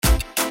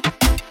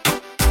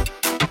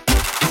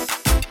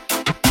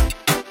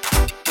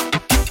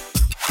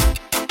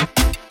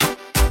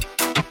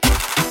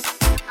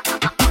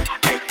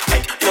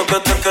que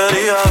te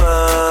quería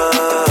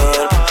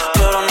ver,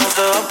 pero no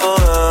se va a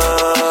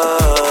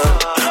poder.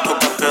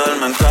 Toca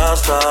quedarme en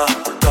casa,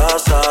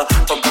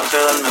 toca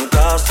quedarme en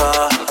casa.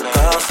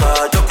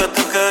 Yo que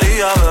te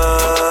quería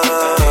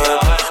ver,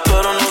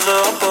 pero no se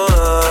va a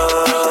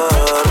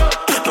poder.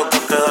 Toca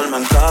quedarme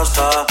en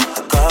casa,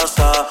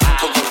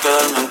 toca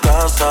quedarme en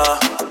casa.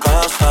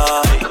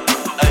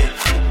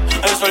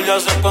 El sol ya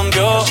se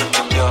escondió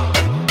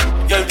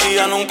y el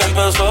día nunca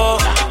empezó.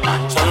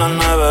 Son las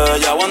 9,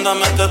 ya Wanda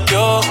me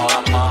testió.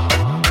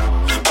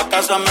 Pa'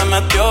 casa me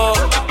metió.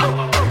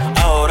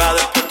 Ahora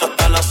despierto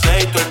hasta las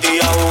 6. Todo el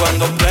día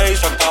jugando play.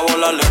 Se acabó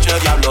la leche,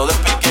 diablo,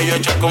 después que yo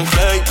eché con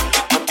flake.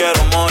 No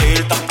quiero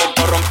morir,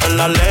 tampoco romper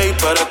la ley,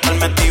 pero estar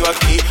metido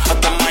aquí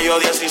hasta mayo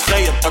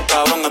 16. Está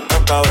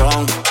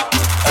cabrón.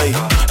 Ey,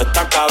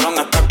 está cabrón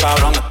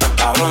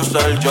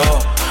ser yo.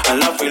 En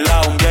la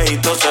fila un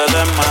viejito se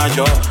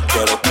desmayó.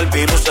 Quiero que el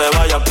virus se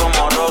vaya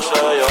como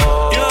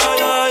Rosselló.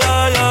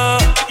 Yeah.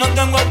 No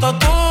tengo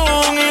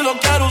autotune y lo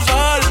quiero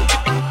usar.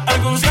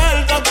 El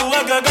concierto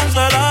tuve que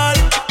cancelar.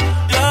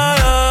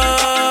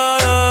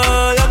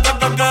 Yo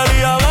te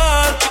quería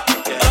ver,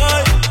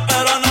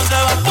 pero no se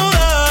va a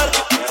poder.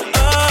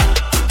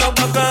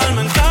 Toca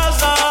quedarme en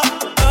casa,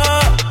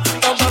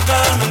 toca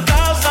quedarme en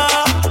casa.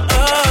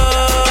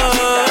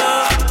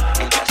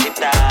 En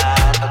casita,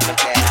 toca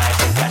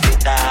quedarse en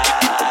casita,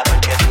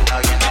 porque si no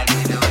viene el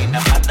virus y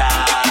nos mata.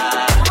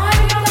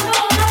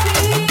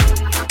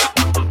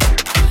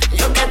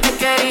 Yo que te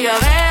quería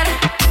ver,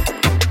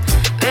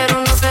 pero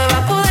no se va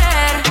a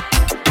poder.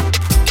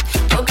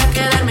 Toca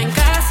quedarme en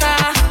casa,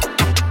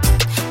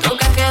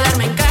 toca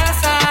quedarme en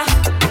casa.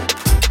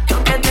 Yo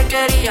que te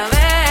quería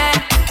ver,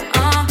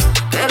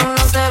 pero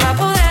no se va a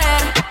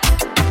poder.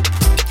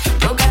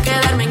 Toca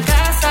quedarme en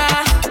casa,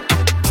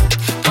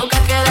 toca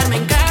quedarme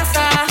en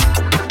casa.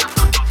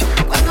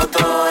 Cuando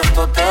todo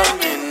esto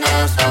termine,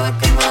 sabes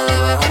que me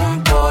debes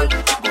un pol.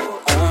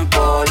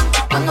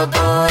 Cuando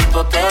todo esto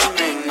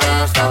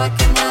termine, sabes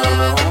que me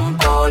debes un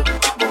pol.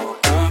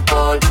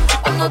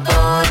 Cuando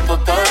todo